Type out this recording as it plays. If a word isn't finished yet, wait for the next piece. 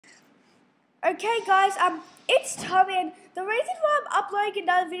Okay, guys, it's Tommy, and the reason why I'm uploading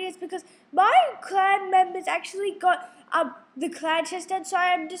another video is because my clan members actually got the clan chest, and so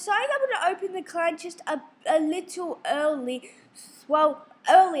I'm deciding I'm gonna open the clan chest a little early. Well,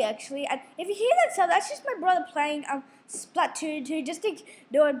 early actually. And if you hear that sound, that's just my brother playing Splatoon 2. Just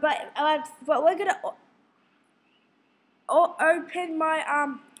ignore it. But we're gonna open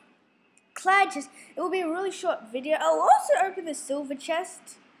my clan chest. It will be a really short video. I'll also open the silver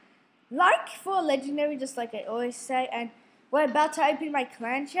chest. Like for legendary, just like I always say, and we're about to open my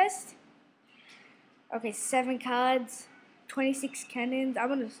clan chest. Okay, 7 cards, 26 cannons.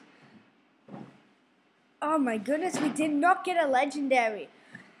 Oh my goodness, we did not get a legendary.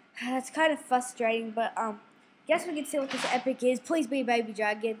 That's kind of frustrating, but guess we can see what this epic is. Please be Baby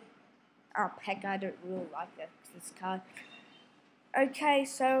Dragon. Oh, heck, I don't really like this card. Okay,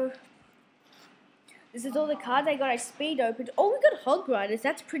 so this is all the cards I got. I speed opened. Oh, we got Hog Riders.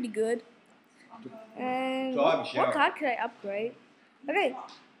 That's pretty good. And what card could I upgrade? Okay.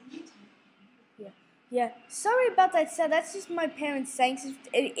 Yeah. Sorry about that, sir. That's just my parents saying, so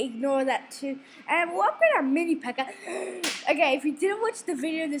ignore that too. And we'll upgrade our mini packer. Okay, if you didn't watch the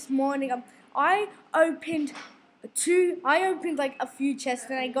video this morning, I opened like a few chests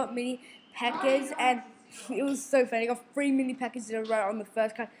and I got mini packers, and it was so funny. I got 3 mini packers in a row on the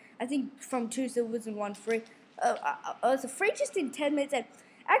first card. I think from 2 silvers and 1 free. It was a free just in 10 minutes. And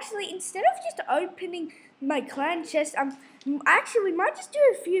actually, instead of just opening my clan chest, actually we might just do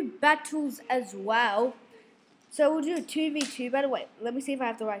a few battles as well. So we'll do a 2v2 battle. Wait, let me see if I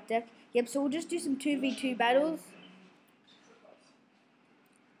have the right deck. Yep, so we'll just do some 2v2 battles.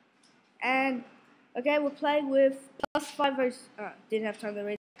 And okay, we'll play with +5 versus. Didn't have time to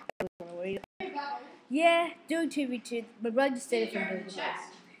read. Yeah, doing 2v2. My brother just said it from doing the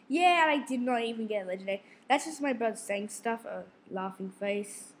best. Yeah, and I did not even get a legendary. That's just my brother saying stuff. Laughing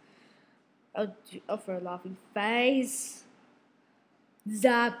face. Oh, for a laughing face.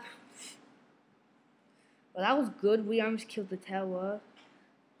 Zap. Well, that was good. We almost killed the tower.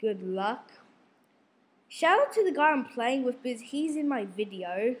 Good luck. Shout out to the guy I'm playing with because he's in my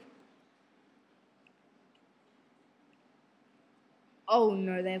video. Oh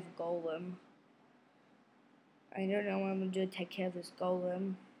no, they have a golem. I don't know what I'm gonna do to take care of this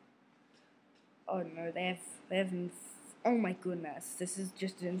golem. Oh no, they have. Oh my goodness, this is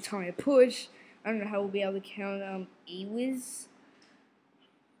just an entire push. I don't know how we'll be able to count Ewiz.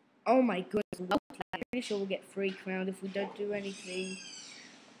 Oh my goodness, well played. I'm pretty sure we'll get free crown if we don't do anything.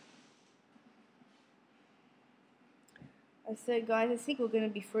 So guys, I think we're gonna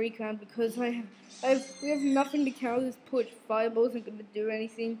be free crown because we have nothing to counter this push. Fireball's not gonna do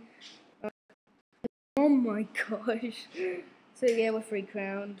anything. Oh my gosh. So yeah, we're free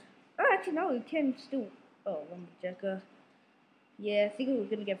crowned. Oh, actually no, we can still. Oh, Lumberjacker. Yeah, I think we're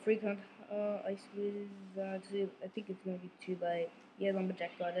gonna get free crowned. Ice Wiz. I think it's gonna be too late. Yeah,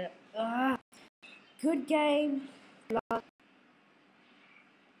 Lumberjack got it. Good game.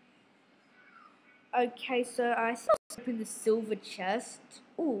 Okay, so I still open the silver chest.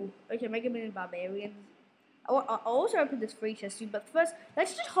 Ooh, okay, Mega Man and Barbarians. I'll also open this free chest too, but first,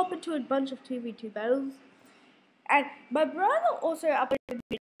 let's just hop into a bunch of 2v2 battles. And my brother also uploaded a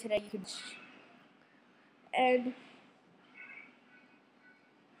video today, you can. And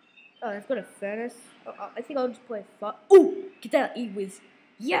oh, I've got a furnace. I think I'll just play far. Ooh, get that Ewiz.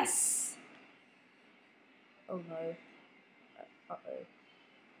 Yes. Oh no. Uh oh.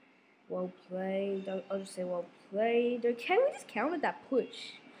 Well played. I'll just say well played. Okay, we just counted that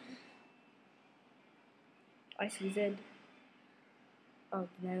push. Ice Wizard. Oh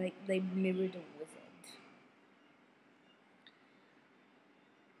no, they mirrored a wizard.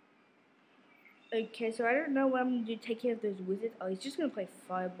 Okay, so I don't know what I'm gonna do to take care of those wizards. Oh, he's just gonna play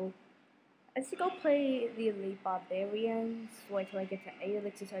Fireball. I think I'll play the Elite Barbarians. Wait till I get to 8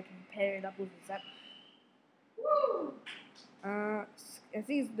 elixir so I can pair it up with the Zap. Woo! I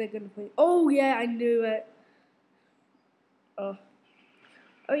think they're gonna play. Oh yeah, I knew it. Oh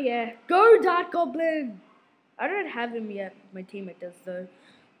yeah, go Dark Goblin! I don't have him yet. My teammate does though.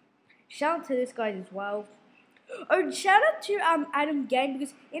 Shout out to this guy as well. Oh, shout out to Adam Gang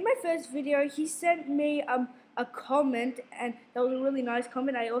because in my first video he sent me a comment, and that was a really nice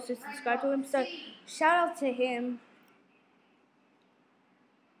comment. I also subscribed to him, so shout out to him.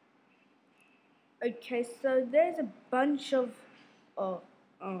 Okay, so there's a bunch of oh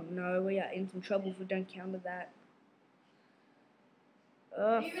no, we are in some trouble if we don't counter that.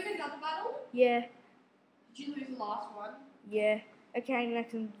 Are you in another battle? Yeah. Did you lose the last one? Yeah. Okay,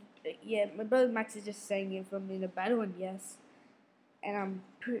 next one. Yeah, my brother Max is just saying if I'm in a battle, and yes. And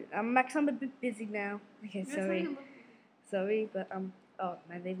I'm Max. I'm a bit busy now. Okay, sorry, but Oh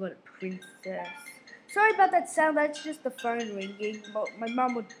man, they got a princess. Sorry about that sound. That's just the phone ringing. My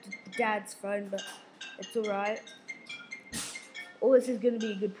mum or dad's phone, but it's alright. Oh, this is gonna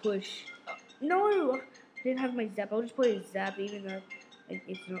be a good push. No, I didn't have my zap. I'll just play a zap, even though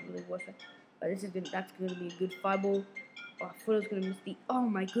it's not really worth it. But that's gonna be a good fireball. Oh, I thought I was gonna miss the. Oh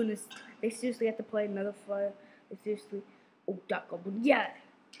my goodness, they seriously have to play another fire. They seriously. Oh, duck goblin. Yeah.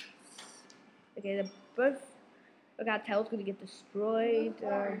 Okay, they're both. Look, our tail's gonna get destroyed.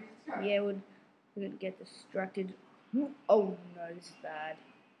 Yeah, we're gonna get distracted. Oh no, this is bad.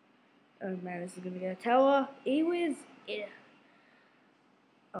 Oh man, this is gonna get a tower. Ewiz. Yeah.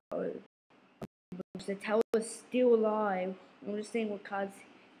 Oh, the tower is still alive. I'm just seeing what cards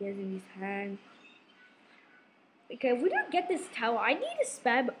he has in his hand. Okay, if we don't get this tower, I need to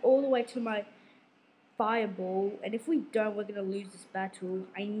spam all the way to my fireball. And if we don't, we're gonna lose this battle.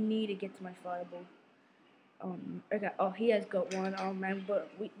 I need to get to my fireball. Okay. Oh, he has got one. Oh man, but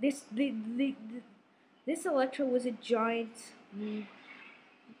this Electro was a giant.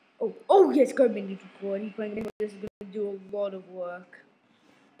 Oh yes, go minion deployed. He's playing. This is gonna do a lot of work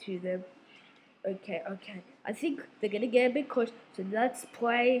to them. Okay. I think they're gonna get a bit close. So let's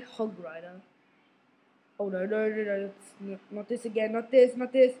play Hog Rider. Oh no! It's not this again. Not this.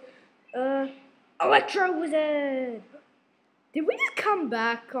 Electro Wizard. Did we just come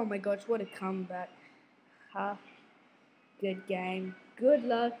back? Oh my gosh, what a comeback! Ha. Good game. Good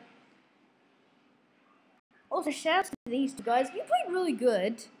luck. Also, shout out to these two guys. You played really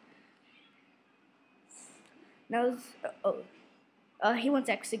good. Now, he wants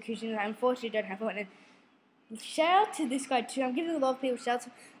execution. I unfortunately don't have one. And shout out to this guy too. I'm giving a lot of people shouts.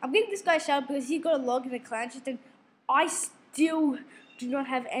 I'm giving this guy a shout out because he got a log in the clan chest, and I still do not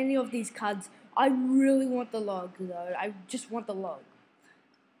have any of these cards. I really want the log though. I just want the log.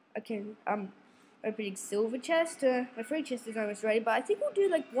 Okay, opening silver chest. My free chest is almost ready, but I think we'll do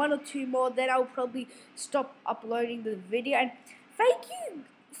like 1 or 2 more. Then I'll probably stop uploading the video. And thank you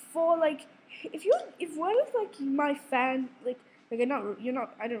for like, if one of like my fan you're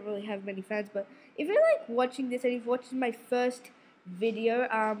not I don't really have many fans, but if you're like watching this and you've watched my first video,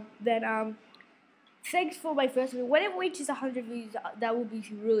 then thanks for my first video. When it reaches 100 views, that will be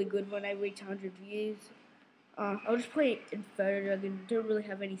really good. When I reach 100 views. I'll just play Inferno Dragon. Don't really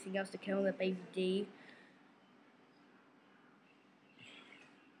have anything else to kill that baby D.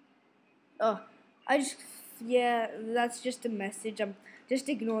 Oh, yeah, that's just a message. Just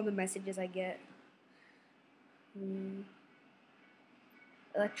ignore the messages I get.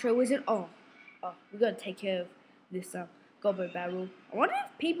 Electro Wizard. Oh, we gotta take care of this Goblin Barrel. I wonder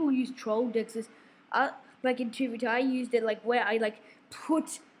if people use troll decks. Like in 2v2, I used it like where I like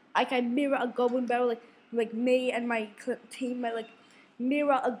I mirror a Goblin Barrel like me and my teammate like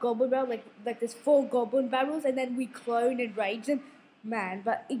mirror a Goblin Barrel like there's 4 Goblin Barrels and then we clone and rage them. Man,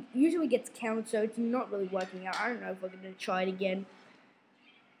 but it usually gets counted, so it's not really working out. I don't know if we're gonna try it again.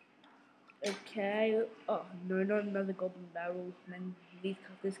 Okay. Oh no, not another Goblin Barrel. Man,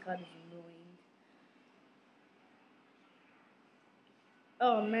 this card is annoying.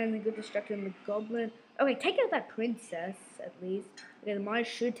 Oh man, they got distracted on the Goblin. Okay, take out that princess at least. Okay, the mine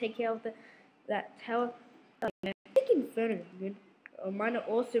should take care of that tower. Oh, yeah. I think Inferno is good. Oh, mine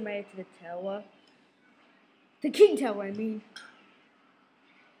also made it to the tower. The King Tower, I mean.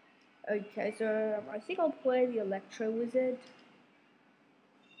 Okay, so I think I'll play the Electro Wizard.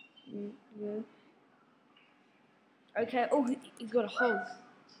 Yeah. Okay, oh, he's got a hole.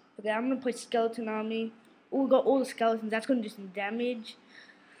 Okay, I'm gonna play Skeleton Army. Oh, we got all the skeletons. That's gonna do some damage.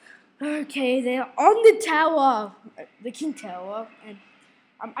 Okay, they're on the tower, the King Tower, and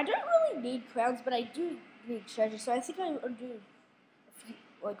I don't really need crowns, but I do need treasure. So I think I'll do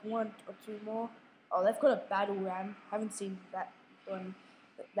like 1 or 2 more. Oh, they've got a battle ram. Haven't seen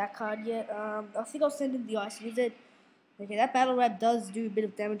that card yet. I think I'll send in the Ice Wizard. Okay, that battle ram does do a bit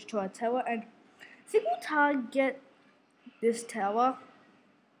of damage to our tower, and I think we'll target this tower.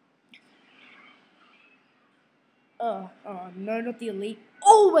 Oh no, not the elite.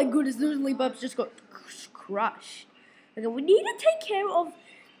 Oh my goodness, those elite buffs just got crushed. Okay, we need to take care of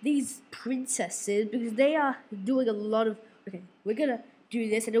these princesses because they are doing a lot of. Okay, we're gonna do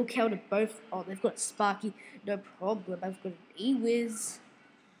this and it'll counter both. Oh, they've got Sparky, no problem. I've got an E-Wiz.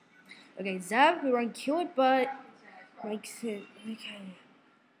 Okay, Zab, we won't kill it, but makes it.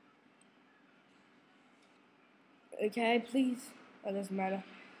 Okay, please. Oh, doesn't matter.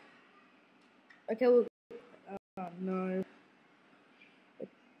 Okay, well. Oh no.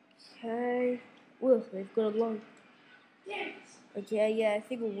 Okay. Well, they've got a long. Okay, yeah, I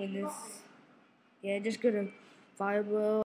think we'll win this. Yeah, just gonna fireball.